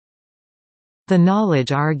The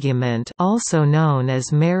knowledge argument, also known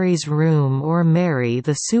as Mary's room or Mary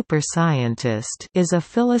the super-scientist, is a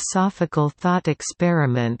philosophical thought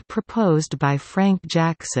experiment proposed by Frank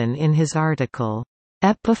Jackson in his article,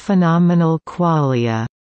 Epiphenomenal Qualia,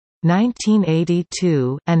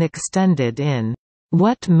 1982, and extended in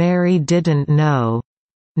What Mary Didn't Know,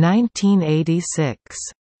 1986.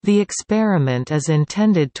 The experiment is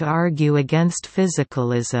intended to argue against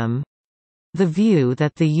physicalism, the view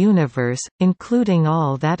that the universe, including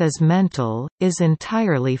all that is mental, is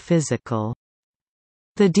entirely physical.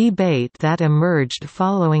 The debate that emerged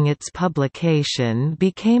following its publication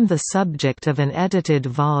became the subject of an edited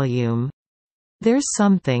volume, There's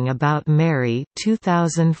Something About Mary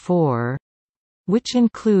 2004, which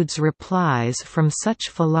includes replies from such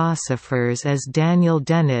philosophers as Daniel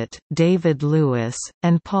Dennett, David Lewis,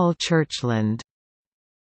 and Paul Churchland.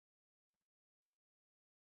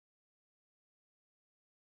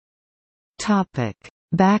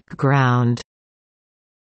 Background.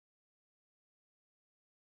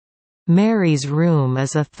 Mary's Room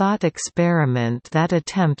is a thought experiment that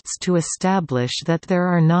attempts to establish that there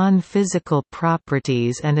are non-physical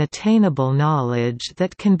properties and attainable knowledge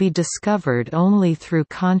that can be discovered only through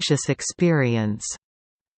conscious experience.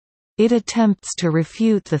 It attempts to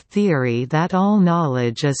refute the theory that all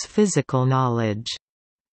knowledge is physical knowledge.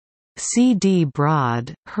 C. D.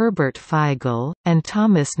 Broad, Herbert Feigl, and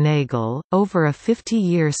Thomas Nagel, over a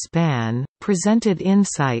 50-year span, presented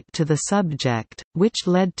insight to the subject, which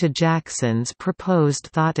led to Jackson's proposed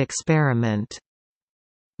thought experiment.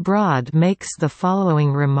 Broad makes the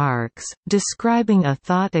following remarks, describing a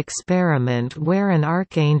thought experiment where an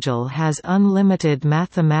archangel has unlimited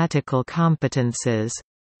mathematical competences.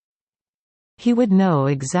 He would know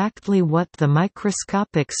exactly what the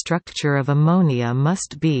microscopic structure of ammonia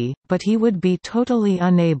must be, but he would be totally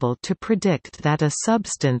unable to predict that a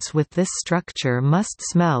substance with this structure must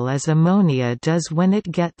smell as ammonia does when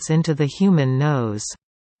it gets into the human nose.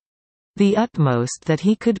 The utmost that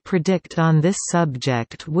he could predict on this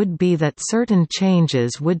subject would be that certain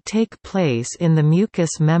changes would take place in the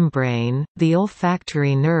mucous membrane, the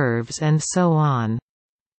olfactory nerves and so on.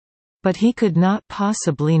 But he could not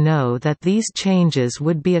possibly know that these changes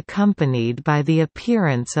would be accompanied by the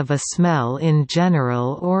appearance of a smell in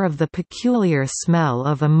general or of the peculiar smell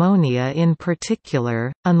of ammonia in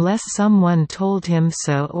particular, unless someone told him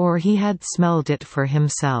so or he had smelled it for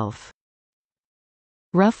himself.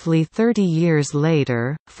 Roughly 30 years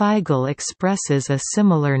later, Feigl expresses a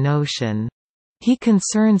similar notion. He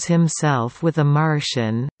concerns himself with a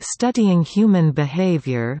Martian, studying human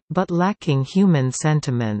behavior, but lacking human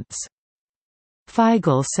sentiments.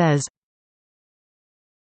 Feigl says,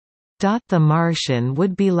 The Martian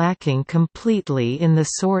would be lacking completely in the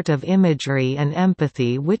sort of imagery and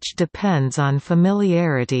empathy which depends on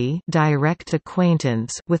familiarity, direct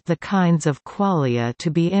acquaintance with the kinds of qualia to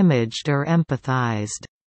be imaged or empathized.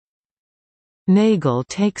 Nagel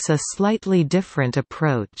takes a slightly different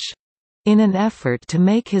approach. In an effort to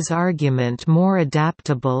make his argument more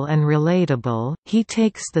adaptable and relatable, he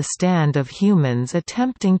takes the stand of humans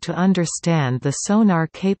attempting to understand the sonar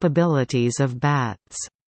capabilities of bats.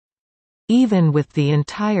 Even with the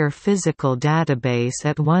entire physical database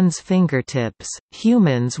at one's fingertips,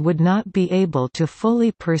 humans would not be able to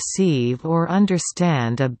fully perceive or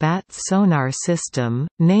understand a bat's sonar system,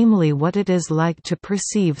 namely what it is like to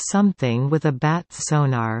perceive something with a bat's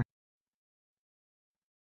sonar.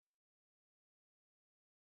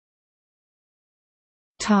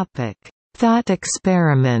 Thought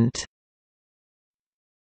experiment.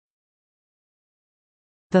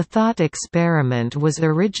 The thought experiment was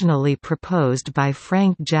originally proposed by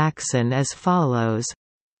Frank Jackson as follows.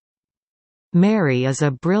 Mary is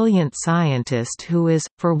a brilliant scientist who is,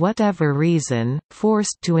 for whatever reason,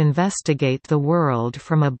 forced to investigate the world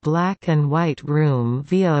from a black and white room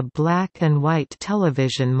via a black and white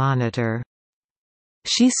television monitor.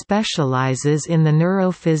 She specializes in the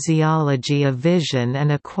neurophysiology of vision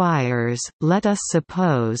and acquires, let us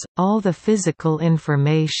suppose, all the physical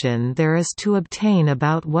information there is to obtain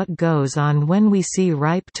about what goes on when we see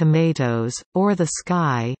ripe tomatoes, or the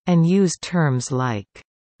sky, and use terms like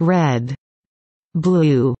red,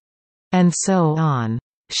 blue, and so on.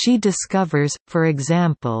 She discovers, for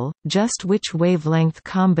example, just which wavelength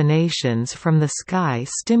combinations from the sky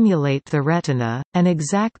stimulate the retina, and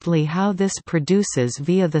exactly how this produces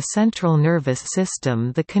via the central nervous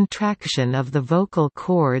system the contraction of the vocal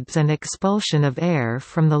cords and expulsion of air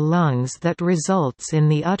from the lungs that results in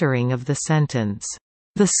the uttering of the sentence,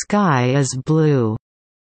 "The sky is blue."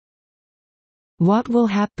 What will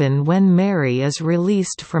happen when Mary is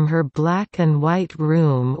released from her black and white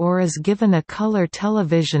room or is given a color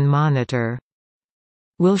television monitor?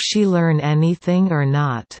 will she learn anything or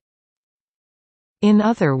not? In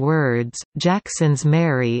other words, Jackson's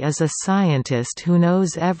Mary is a scientist who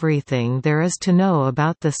knows everything there is to know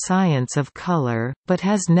about the science of color, but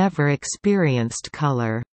has never experienced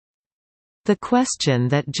color. The question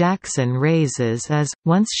that Jackson raises is,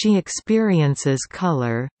 once she experiences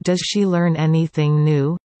color, does she learn anything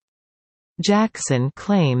new? Jackson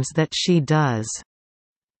claims that she does.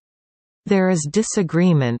 There is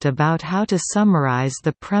disagreement about how to summarize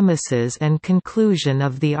the premises and conclusion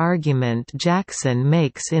of the argument Jackson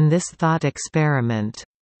makes in this thought experiment.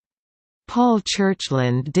 Paul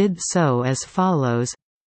Churchland did so as follows: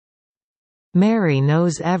 Mary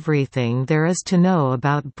knows everything there is to know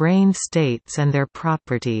about brain states and their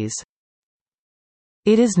properties.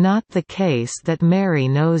 It is not the case that Mary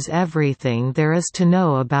knows everything there is to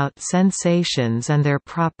know about sensations and their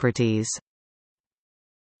properties.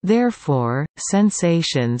 Therefore,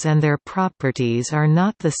 sensations and their properties are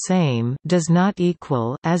not the same, does not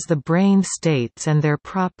equal, as the brain states and their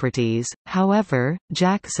properties. However,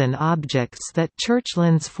 Jackson objects that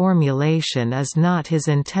Churchland's formulation is not his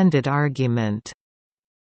intended argument.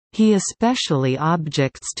 He especially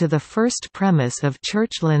objects to the first premise of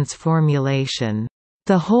Churchland's formulation.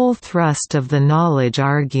 The whole thrust of the knowledge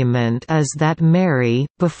argument is that Mary,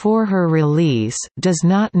 before her release, does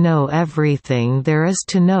not know everything there is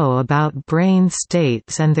to know about brain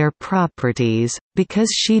states and their properties, because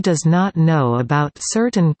she does not know about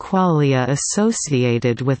certain qualia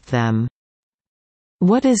associated with them.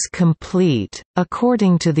 What is complete,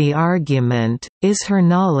 according to the argument, is her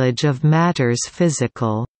knowledge of matters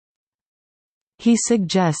physical. He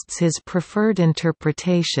suggests his preferred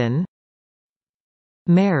interpretation.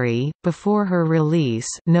 Mary, before her release,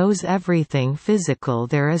 knows everything physical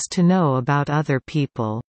there is to know about other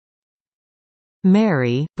people.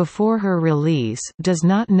 Mary, before her release, does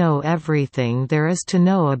not know everything there is to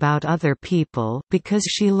know about other people, because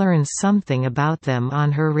she learns something about them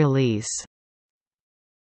on her release.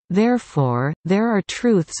 Therefore, there are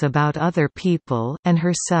truths about other people and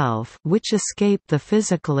herself which escape the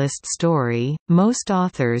physicalist story. Most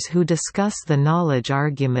authors who discuss the knowledge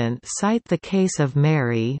argument cite the case of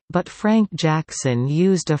Mary, but Frank Jackson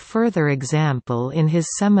used a further example in his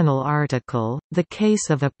seminal article, the case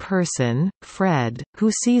of a person, Fred,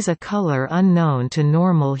 who sees a color unknown to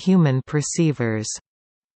normal human perceivers.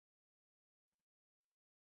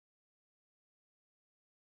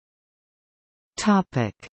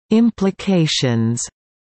 Topic: Implications.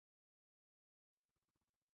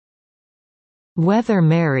 Whether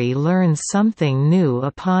Mary learns something new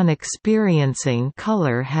upon experiencing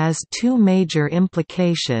color has two major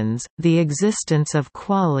implications: the existence of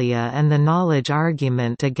qualia and the knowledge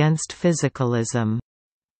argument against physicalism.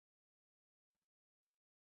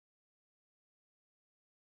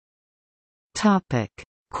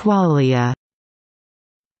 Qualia.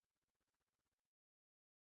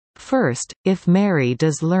 First, if Mary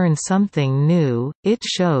does learn something new, it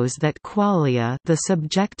shows that qualia, the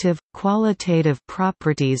subjective, qualitative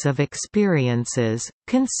properties of experiences,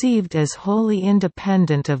 conceived as wholly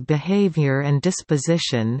independent of behavior and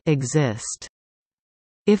disposition, exist.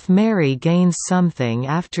 If Mary gains something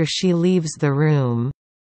after she leaves the room,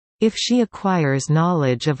 if she acquires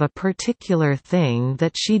knowledge of a particular thing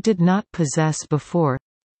that she did not possess before,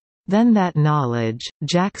 then that knowledge,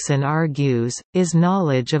 Jackson argues, is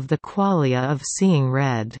knowledge of the qualia of seeing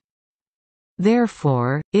red.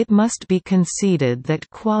 Therefore, it must be conceded that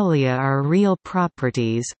qualia are real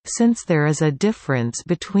properties, since there is a difference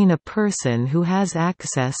between a person who has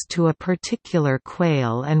access to a particular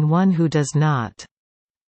quale and one who does not.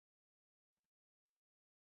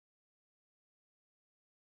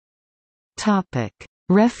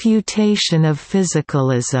 Refutation of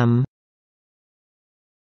physicalism.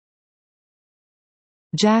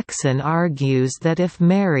 Jackson argues that if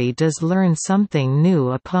Mary does learn something new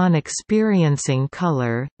upon experiencing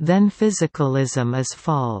color, then physicalism is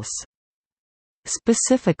false.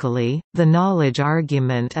 Specifically, the knowledge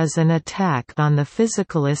argument is an attack on the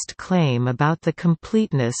physicalist claim about the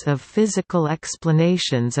completeness of physical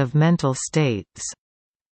explanations of mental states.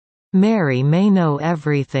 Mary may know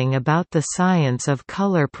everything about the science of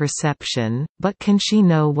color perception, but can she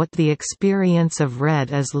know what the experience of red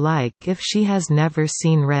is like if she has never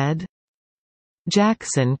seen red?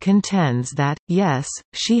 Jackson contends that, yes,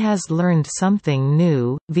 she has learned something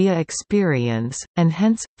new, via experience, and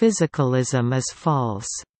hence, physicalism is false.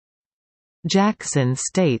 Jackson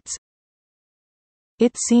states,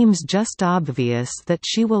 "It seems just obvious that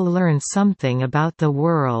she will learn something about the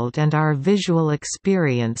world and our visual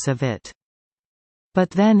experience of it. But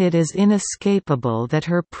then it is inescapable that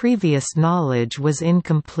her previous knowledge was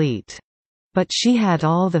incomplete. But she had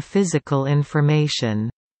all the physical information.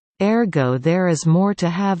 Ergo there is more to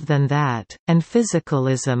have than that, and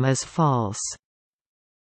physicalism is false.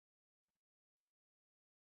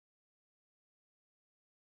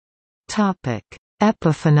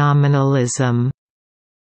 Epiphenomenalism.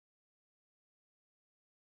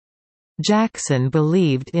 Jackson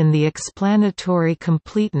believed in the explanatory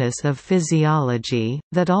completeness of physiology,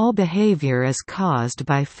 that all behavior is caused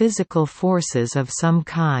by physical forces of some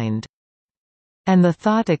kind. And the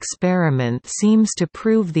thought experiment seems to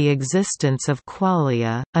prove the existence of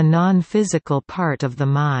qualia, a non-physical part of the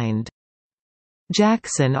mind.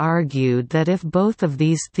 Jackson argued that if both of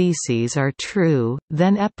these theses are true,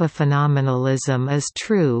 then epiphenomenalism is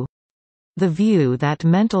true. The view that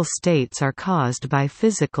mental states are caused by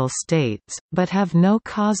physical states, but have no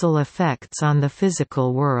causal effects on the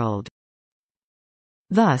physical world.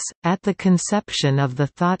 Thus, at the conception of the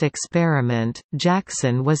thought experiment,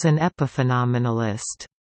 Jackson was an epiphenomenalist.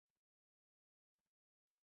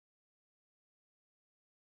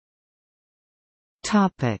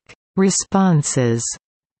 Responses.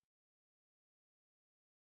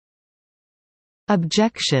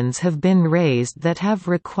 Objections have been raised that have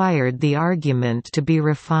required the argument to be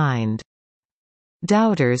refined.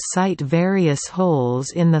 Doubters cite various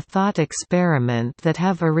holes in the thought experiment that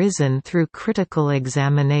have arisen through critical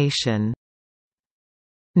examination.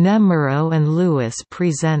 Nemuro and Lewis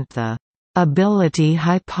present the ability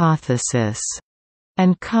hypothesis,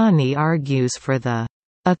 and Connie argues for the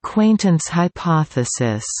acquaintance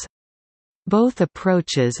hypothesis. Both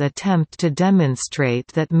approaches attempt to demonstrate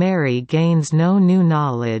that Mary gains no new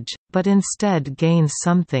knowledge, but instead gains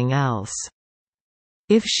something else.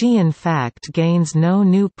 If she in fact gains no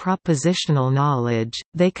new propositional knowledge,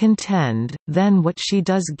 they contend, then what she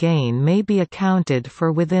does gain may be accounted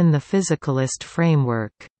for within the physicalist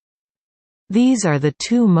framework. These are the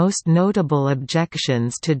two most notable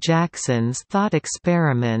objections to Jackson's thought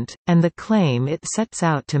experiment, and the claim it sets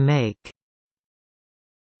out to make.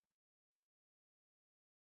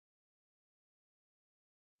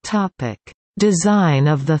 Design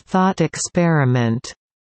of the thought experiment.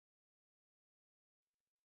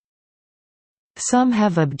 Some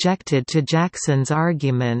have objected to Jackson's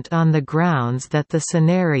argument on the grounds that the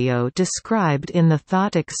scenario described in the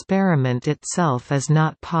thought experiment itself is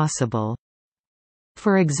not possible.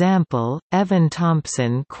 For example, Evan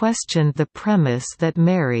Thompson questioned the premise that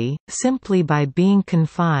Mary, simply by being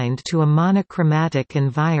confined to a monochromatic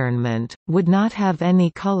environment, would not have any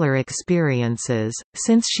color experiences,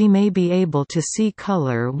 since she may be able to see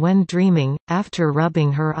color when dreaming, after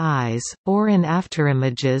rubbing her eyes, or in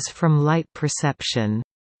afterimages from light perception.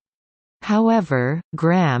 However,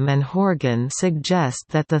 Graham and Horgan suggest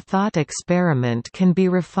that the thought experiment can be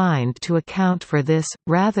refined to account for this.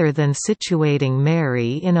 Rather than situating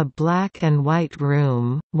Mary in a black and white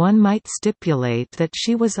room, one might stipulate that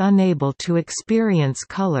she was unable to experience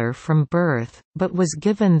color from birth, but was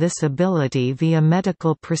given this ability via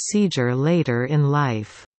medical procedure later in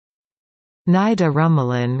life. Nida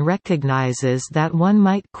Rummelin recognizes that one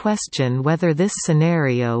might question whether this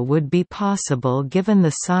scenario would be possible given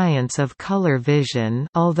the science of color vision,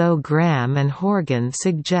 although Graham and Horgan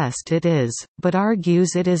suggest it is, but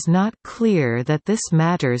argues it is not clear that this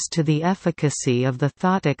matters to the efficacy of the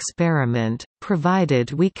thought experiment,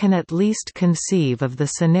 provided we can at least conceive of the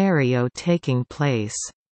scenario taking place.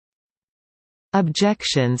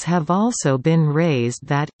 Objections have also been raised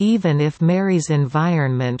that, even if Mary's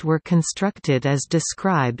environment were constructed as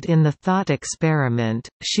described in the thought experiment,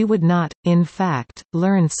 she would not, in fact,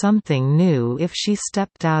 learn something new if she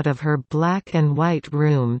stepped out of her black and white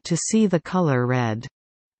room to see the color red.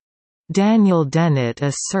 Daniel Dennett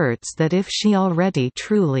asserts that if she already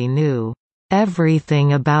truly knew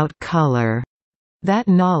everything about color, that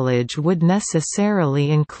knowledge would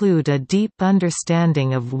necessarily include a deep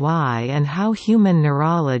understanding of why and how human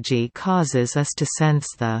neurology causes us to sense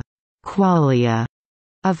the qualia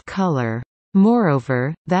of color.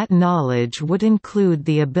 Moreover, that knowledge would include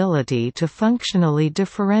the ability to functionally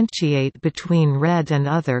differentiate between red and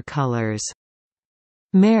other colors.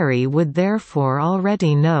 Mary would therefore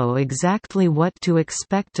already know exactly what to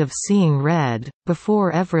expect of seeing red,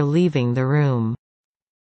 before ever leaving the room.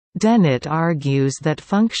 Dennett argues that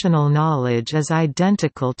functional knowledge is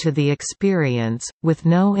identical to the experience, with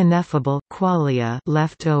no ineffable qualia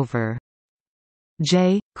left over.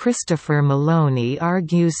 J. Christopher Maloney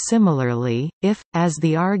argues similarly, if, as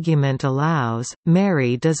the argument allows,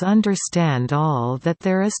 Mary does understand all that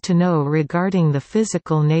there is to know regarding the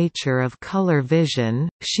physical nature of color vision,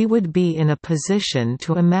 she would be in a position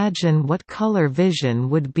to imagine what color vision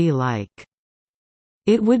would be like.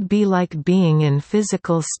 It would be like being in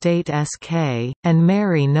physical state SK, and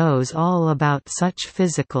Mary knows all about such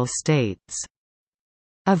physical states.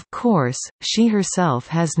 Of course, she herself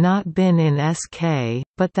has not been in SK,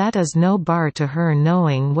 but that is no bar to her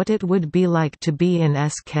knowing what it would be like to be in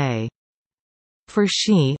SK. For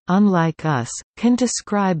she, unlike us, can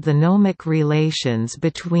describe the gnomic relations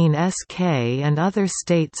between SK and other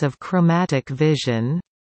states of chromatic vision.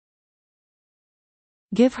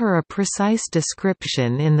 Give her a precise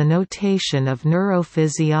description in the notation of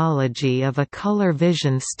neurophysiology of a color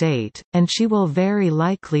vision state, and she will very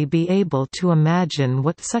likely be able to imagine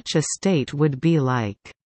what such a state would be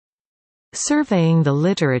like. Surveying the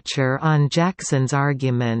literature on Jackson's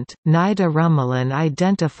argument, Nida Rummelin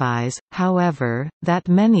identifies, however, that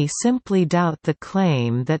many simply doubt the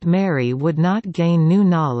claim that Mary would not gain new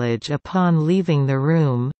knowledge upon leaving the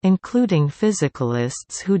room, including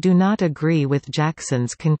physicalists who do not agree with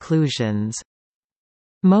Jackson's conclusions.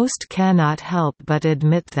 Most cannot help but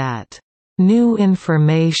admit that new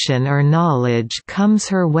information or knowledge comes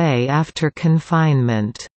her way after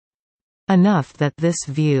confinement, enough that this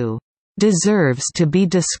view deserves to be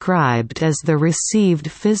described as the received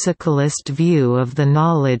physicalist view of the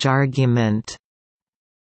knowledge argument.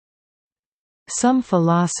 Some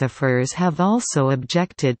philosophers have also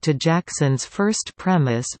objected to Jackson's first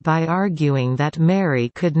premise by arguing that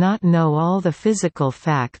Mary could not know all the physical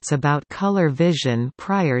facts about color vision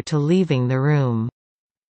prior to leaving the room.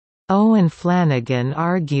 Owen Flanagan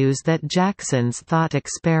argues that Jackson's thought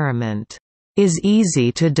experiment is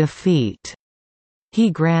easy to defeat. He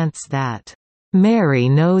grants that Mary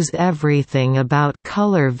knows everything about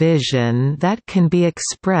color vision that can be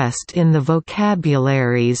expressed in the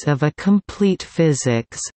vocabularies of a complete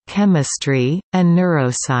physics, chemistry, and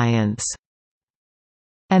neuroscience,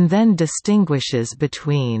 and then distinguishes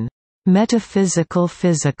between metaphysical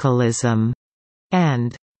physicalism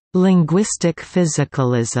and linguistic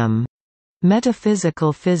physicalism.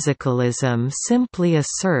 Metaphysical physicalism simply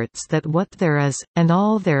asserts that what there is, and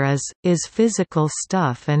all there is physical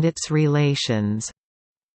stuff and its relations.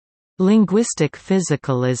 Linguistic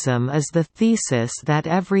physicalism is the thesis that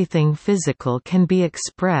everything physical can be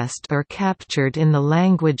expressed or captured in the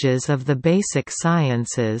languages of the basic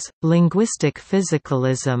sciences. Linguistic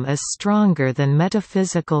physicalism is stronger than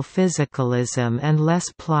metaphysical physicalism and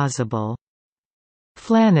less plausible.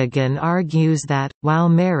 Flanagan argues that, while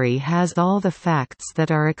Mary has all the facts that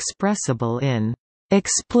are expressible in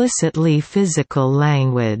explicitly physical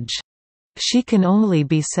language, she can only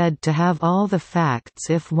be said to have all the facts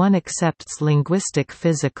if one accepts linguistic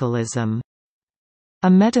physicalism. A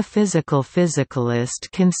metaphysical physicalist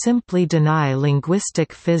can simply deny linguistic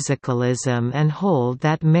physicalism and hold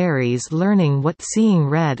that Mary's learning what seeing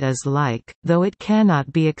red is like, though it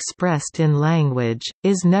cannot be expressed in language,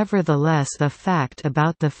 is nevertheless a fact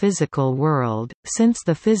about the physical world, since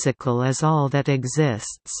the physical is all that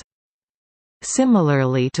exists.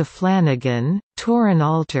 Similarly to Flanagan, Torin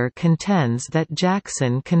Alter contends that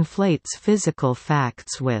Jackson conflates physical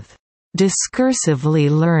facts with discursively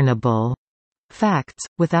learnable facts,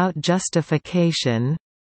 without justification.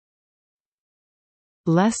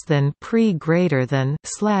 Less than pre greater than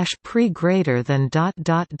slash pre greater than dot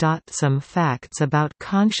dot dot. Some facts about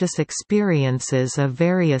conscious experiences of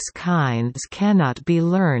various kinds cannot be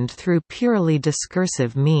learned through purely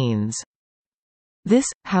discursive means. This,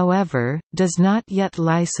 however, does not yet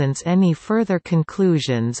license any further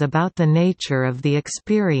conclusions about the nature of the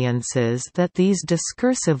experiences that these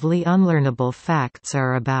discursively unlearnable facts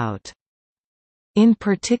are about. In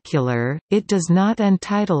particular, it does not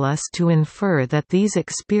entitle us to infer that these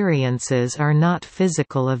experiences are not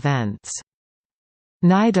physical events.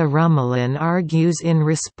 Nida Rummelin argues in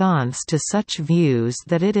response to such views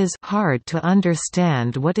that it is hard to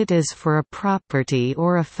understand what it is for a property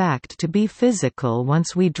or a fact to be physical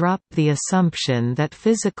once we drop the assumption that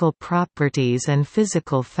physical properties and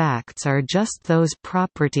physical facts are just those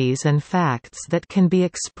properties and facts that can be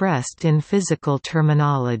expressed in physical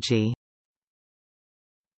terminology.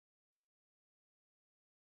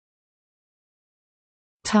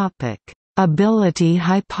 Ability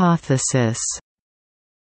hypothesis.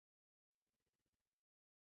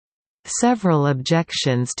 Several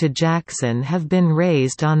objections to Jackson have been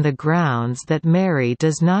raised on the grounds that Mary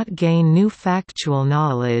does not gain new factual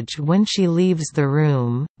knowledge when she leaves the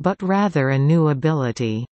room, but rather a new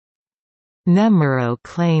ability. Nemuro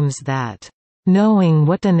claims that, "...knowing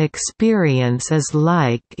what an experience is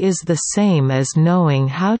like is the same as knowing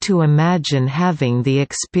how to imagine having the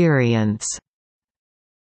experience."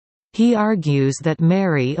 He argues that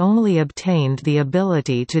Mary only obtained the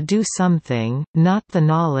ability to do something, not the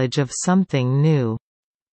knowledge of something new.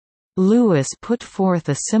 Lewis put forth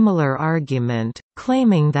a similar argument,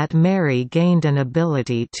 claiming that Mary gained an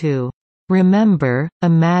ability to remember,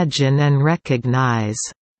 imagine and recognize.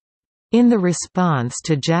 In the response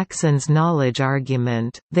to Jackson's knowledge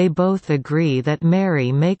argument, they both agree that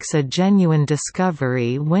Mary makes a genuine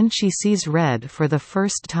discovery when she sees red for the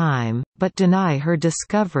first time, but deny her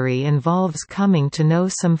discovery involves coming to know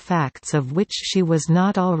some facts of which she was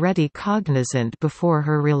not already cognizant before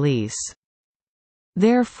her release.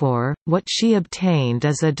 Therefore, what she obtained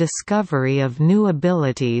is a discovery of new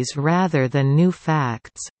abilities rather than new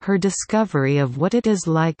facts. Her discovery of what it is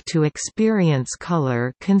like to experience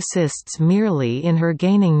color consists merely in her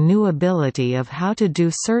gaining new ability of how to do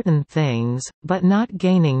certain things, but not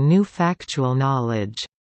gaining new factual knowledge.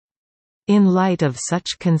 In light of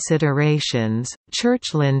such considerations,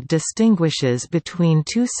 Churchland distinguishes between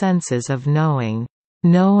two senses of knowing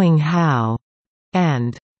how,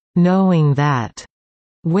 and knowing that,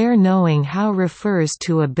 where knowing how refers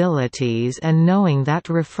to abilities and knowing that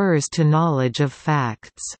refers to knowledge of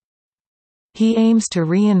facts. He aims to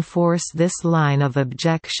reinforce this line of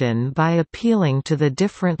objection by appealing to the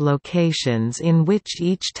different locations in which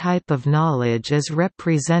each type of knowledge is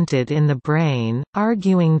represented in the brain,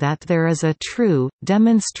 arguing that there is a true,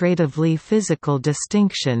 demonstratively physical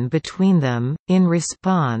distinction between them. In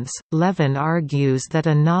response, Levin argues that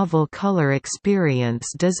a novel color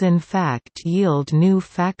experience does in fact yield new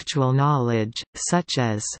factual knowledge, such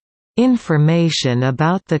as information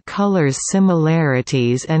about the color's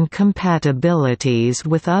similarities and compatibilities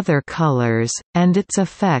with other colors, and its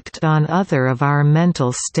effect on other of our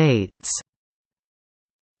mental states.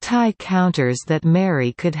 Tye counters that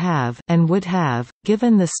Mary could have, and would have,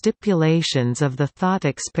 given the stipulations of the thought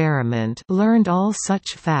experiment, learned all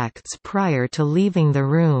such facts prior to leaving the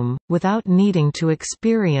room, without needing to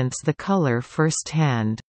experience the color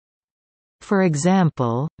firsthand. For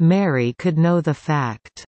example, Mary could know the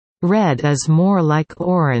fact, "Red is more like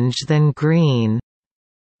orange than green,"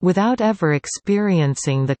 without ever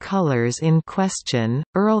experiencing the colors in question.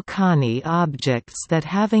 Earl Connie objects that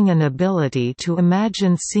having an ability to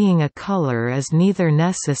imagine seeing a color is neither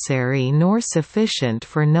necessary nor sufficient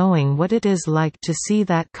for knowing what it is like to see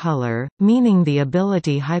that color, meaning the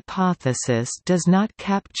ability hypothesis does not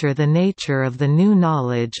capture the nature of the new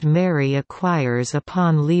knowledge Mary acquires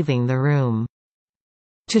upon leaving the room.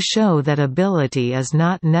 To show that ability is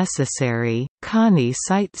not necessary, Connie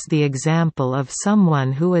cites the example of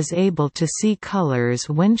someone who is able to see colors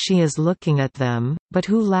when she is looking at them, but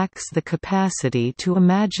who lacks the capacity to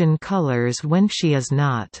imagine colors when she is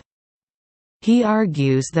not. He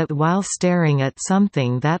argues that while staring at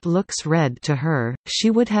something that looks red to her,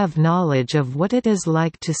 she would have knowledge of what it is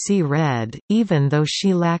like to see red, even though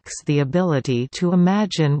she lacks the ability to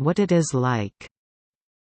imagine what it is like.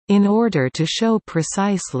 In order to show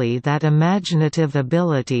precisely that imaginative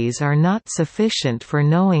abilities are not sufficient for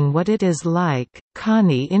knowing what it is like,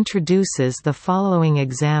 Connie introduces the following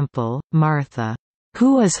example: Martha,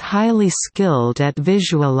 who is highly skilled at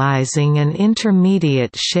visualizing an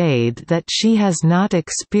intermediate shade that she has not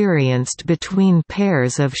experienced between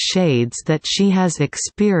pairs of shades that she has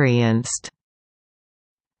experienced,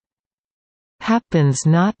 happens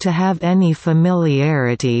not to have any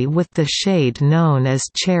familiarity with the shade known as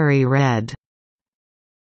cherry red.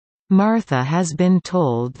 Martha has been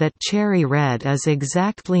told that cherry red is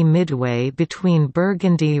exactly midway between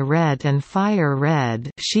burgundy red and fire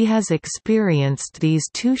red. She has experienced these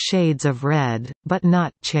two shades of red, but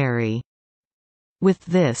not cherry. With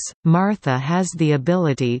this, Martha has the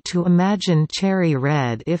ability to imagine cherry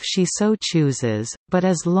red if she so chooses, but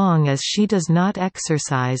as long as she does not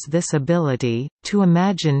exercise this ability, to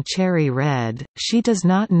imagine cherry red, she does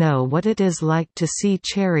not know what it is like to see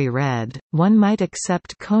cherry red. One might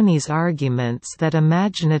accept Coney's arguments that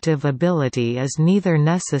imaginative ability is neither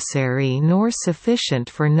necessary nor sufficient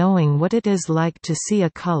for knowing what it is like to see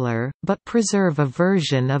a color, but preserve a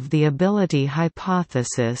version of the ability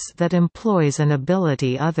hypothesis that employs an ability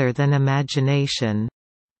other than imagination.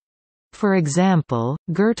 For example,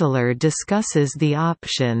 Gertler discusses the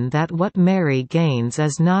option that what Mary gains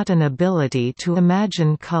is not an ability to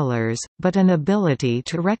imagine colors, but an ability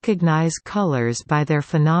to recognize colors by their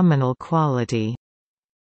phenomenal quality.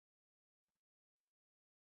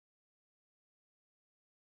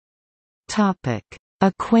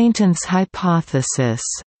 Acquaintance hypothesis.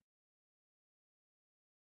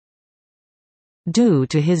 Due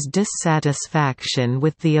to his dissatisfaction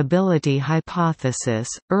with the ability hypothesis,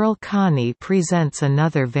 Earl Connie presents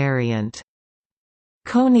another variant.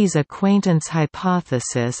 Coney's acquaintance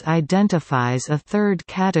hypothesis identifies a third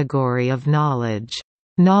category of knowledge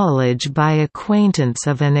by acquaintance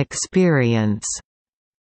of an experience.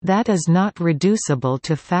 that is not reducible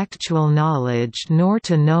to factual knowledge nor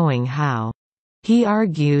to knowing how. He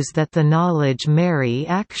argues that the knowledge Mary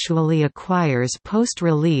actually acquires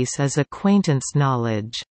post-release is acquaintance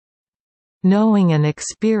knowledge. Knowing an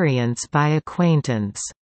experience by acquaintance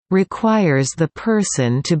requires the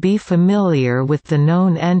person to be familiar with the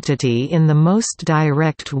known entity in the most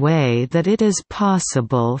direct way that it is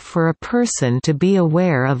possible for a person to be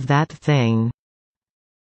aware of that thing.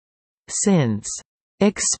 Since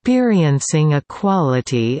experiencing a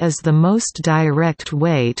quality is the most direct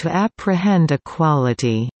way to apprehend a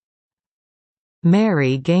quality,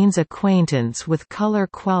 Mary gains acquaintance with color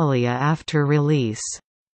qualia after release.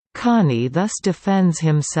 Connie thus defends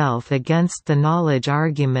himself against the knowledge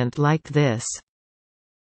argument like this.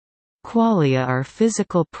 Qualia are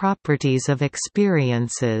physical properties of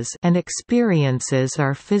experiences, and experiences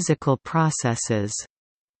are physical processes.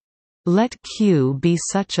 Let Q be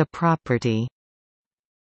such a property.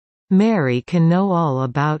 Mary can know all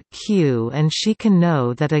about Q, and she can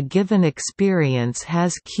know that a given experience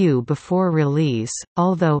has Q before release,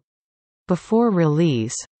 although before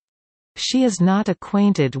release she is not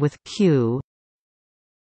acquainted with Q.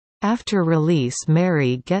 After release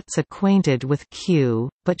Mary gets acquainted with Q,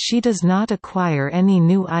 but she does not acquire any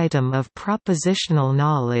new item of propositional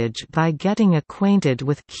knowledge by getting acquainted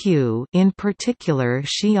with Q. In particular,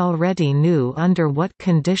 she already knew under what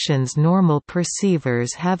conditions normal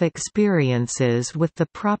perceivers have experiences with the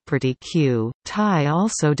property Q. Ty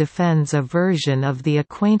also defends a version of the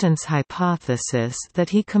acquaintance hypothesis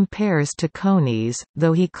that he compares to Coney's,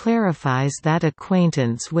 though he clarifies that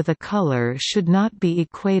acquaintance with a color should not be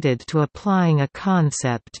equated to applying a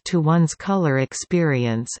concept to one's color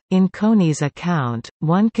experience. In Coney's account,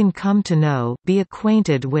 one can come to know, be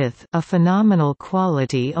acquainted with, a phenomenal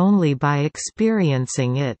quality only by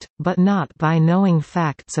experiencing it, but not by knowing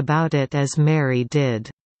facts about it as Mary did.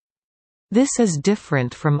 This is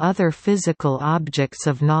different from other physical objects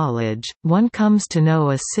of knowledge. One comes to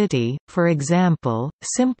know a city, for example,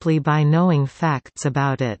 simply by knowing facts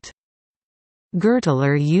about it.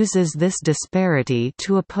 Gertler uses this disparity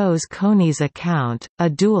to oppose Coney's account. A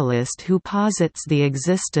dualist who posits the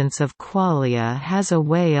existence of qualia has a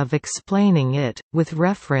way of explaining it, with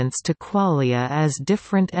reference to qualia as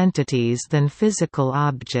different entities than physical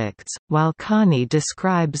objects. While Coney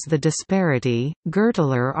describes the disparity,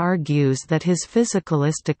 Gertler argues that his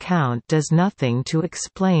physicalist account does nothing to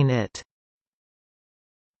explain it.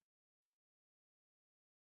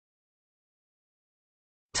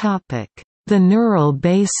 The neural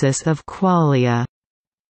basis of qualia.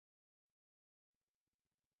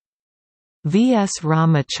 V. S.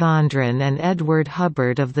 Ramachandran and Edward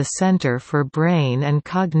Hubbard of the Center for Brain and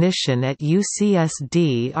Cognition at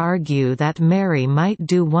UCSD argue that Mary might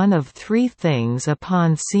do one of three things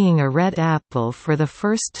upon seeing a red apple for the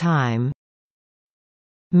first time.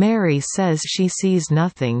 Mary says she sees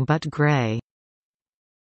nothing but gray.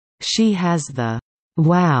 She has the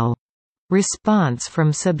 "wow" response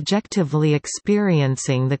from subjectively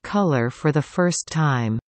experiencing the color for the first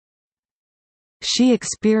time. She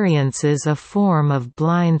experiences a form of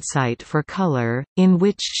blindsight for color, in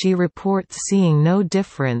which she reports seeing no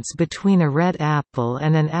difference between a red apple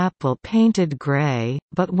and an apple painted gray,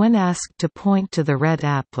 but when asked to point to the red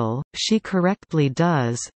apple, she correctly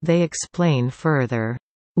does. They explain further,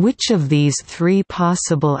 "Which of these three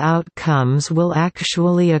possible outcomes will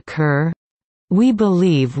actually occur? We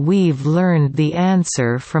believe we've learned the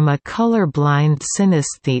answer from a colorblind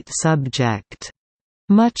synesthete subject.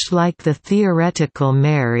 Much like the theoretical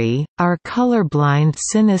Mary, our colorblind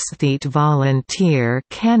synesthete volunteer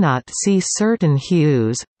cannot see certain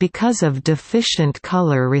hues, because of deficient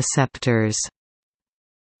color receptors.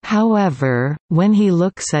 However, when he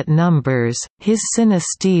looks at numbers, his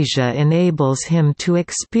synesthesia enables him to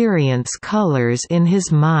experience colors in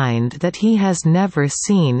his mind that he has never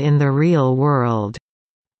seen in the real world.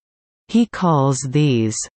 He calls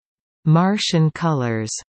these Martian colors."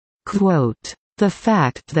 Quote, "The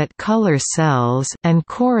fact that color cells and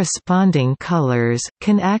corresponding colors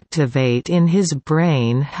can activate in his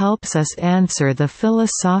brain helps us answer the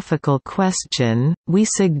philosophical question. We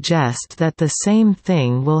suggest that the same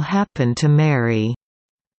thing will happen to Mary."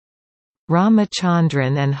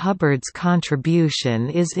 Ramachandran and Hubbard's contribution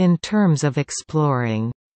is in terms of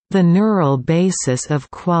exploring the neural basis of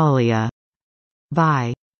qualia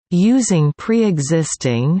by using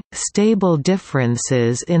pre-existing, stable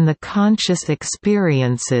differences in the conscious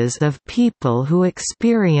experiences of people who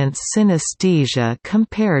experience synesthesia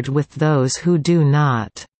compared with those who do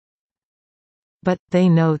not. But, they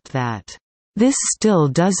note that This still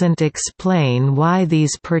doesn't explain why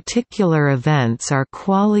these particular events are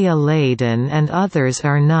qualia-laden and others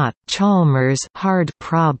are not. Chalmers' hard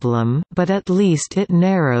problem, but at least it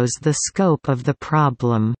narrows the scope of the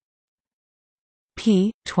problem.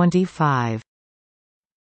 p. 25.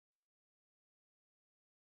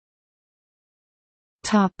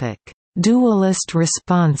 Topic: Dualist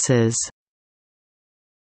responses.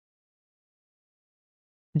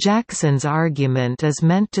 Jackson's argument is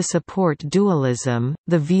meant to support dualism,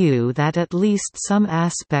 the view that at least some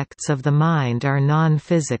aspects of the mind are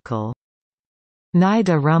non-physical.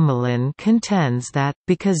 Nida Rummelin contends that,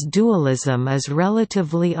 because dualism is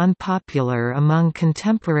relatively unpopular among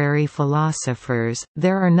contemporary philosophers,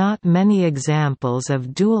 there are not many examples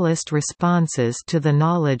of dualist responses to the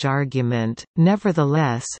knowledge argument.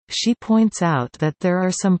 Nevertheless, she points out that there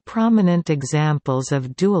are some prominent examples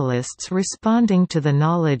of dualists responding to the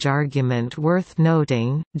knowledge argument worth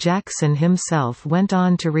noting. Jackson himself went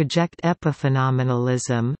on to reject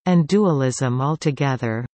epiphenomenalism, and dualism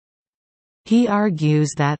altogether. He argues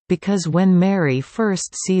that, because when Mary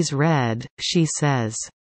first sees red, she says,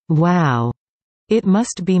 "Wow!" It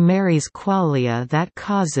must be Mary's qualia that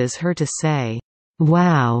causes her to say,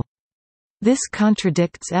 "Wow!" This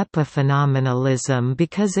contradicts epiphenomenalism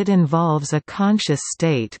because it involves a conscious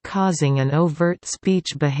state causing an overt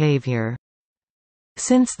speech behavior.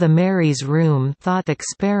 Since the Mary's room thought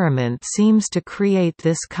experiment seems to create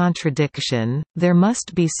this contradiction, there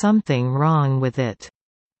must be something wrong with it.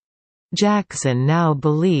 Jackson now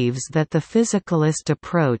believes that the physicalist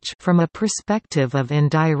approach, from a perspective of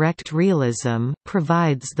indirect realism,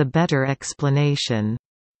 provides the better explanation.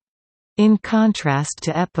 In contrast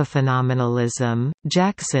to epiphenomenalism,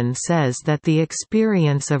 Jackson says that the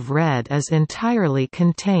experience of red is entirely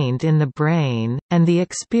contained in the brain, and the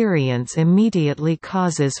experience immediately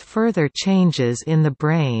causes further changes in the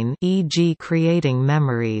brain, e.g. creating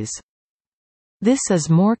memories. This is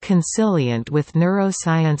more conciliant with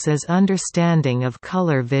neuroscience's understanding of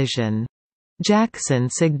color vision. Jackson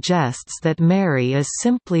suggests that Mary is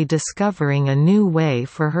simply discovering a new way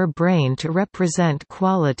for her brain to represent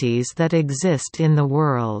qualities that exist in the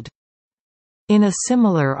world. In a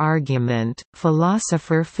similar argument,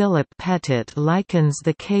 philosopher Philip Pettit likens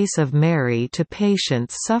the case of Mary to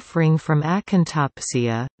patients suffering from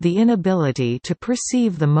acantopsia, the inability to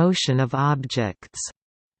perceive the motion of objects.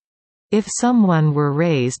 If someone were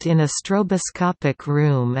raised in a stroboscopic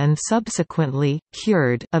room and subsequently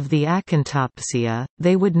cured of the acantopsia,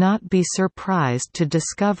 they would not be surprised to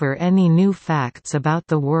discover any new facts about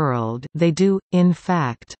the world. They do, in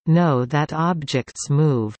fact, know that objects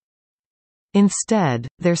move. Instead,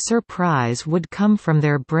 their surprise would come from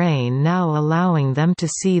their brain now allowing them to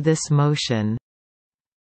see this motion.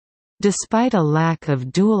 Despite a lack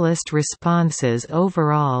of dualist responses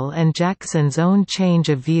overall and Jackson's own change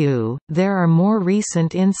of view, there are more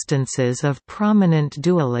recent instances of prominent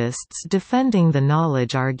dualists defending the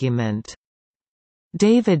knowledge argument.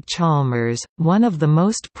 David Chalmers, one of the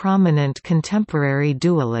most prominent contemporary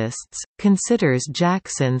dualists, considers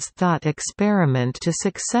Jackson's thought experiment to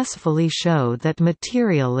successfully show that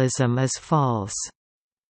materialism is false.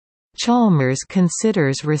 Chalmers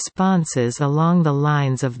considers responses along the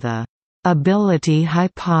lines of the ability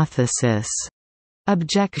hypothesis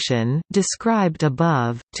objection described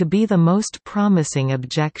above to be the most promising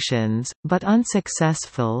objections, but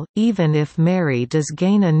unsuccessful. Even if Mary does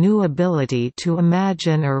gain a new ability to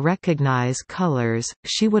imagine or recognize colors,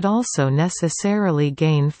 she would also necessarily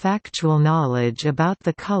gain factual knowledge about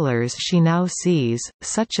the colors she now sees,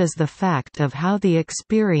 such as the fact of how the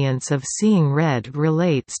experience of seeing red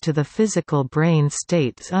relates to the physical brain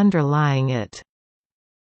states underlying it.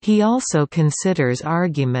 He also considers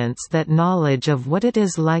arguments that knowledge of what it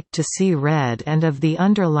is like to see red and of the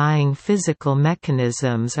underlying physical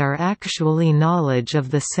mechanisms are actually knowledge of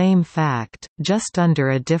the same fact, just under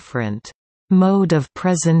a different mode of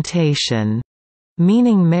presentation,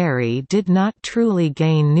 meaning Mary did not truly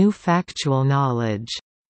gain new factual knowledge.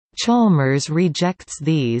 Chalmers rejects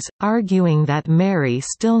these, arguing that Mary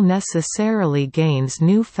still necessarily gains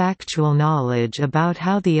new factual knowledge about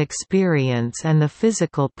how the experience and the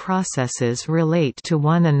physical processes relate to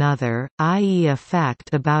one another, i.e. a fact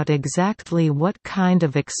about exactly what kind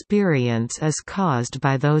of experience is caused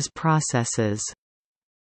by those processes.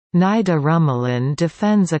 Nida Rummelin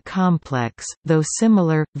defends a complex, though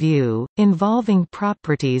similar, view, involving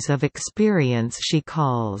properties of experience she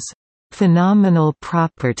calls phenomenal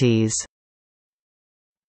properties.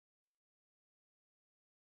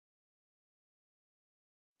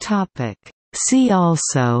 See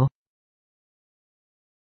also: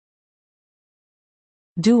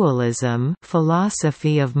 Dualism,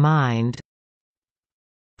 philosophy of mind.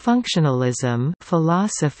 Functionalism,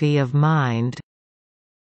 philosophy of mind.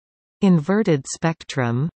 Inverted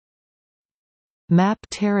spectrum.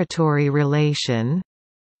 Map-territory relation.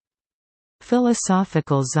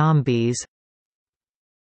 Philosophical zombies.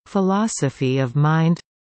 Philosophy of mind.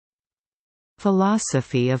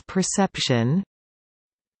 Philosophy of perception.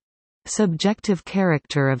 Subjective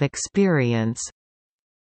character of experience.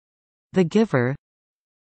 The Giver.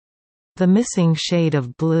 The Missing Shade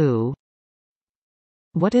of Blue.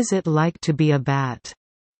 What is it like to be a bat?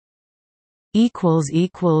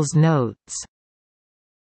 Notes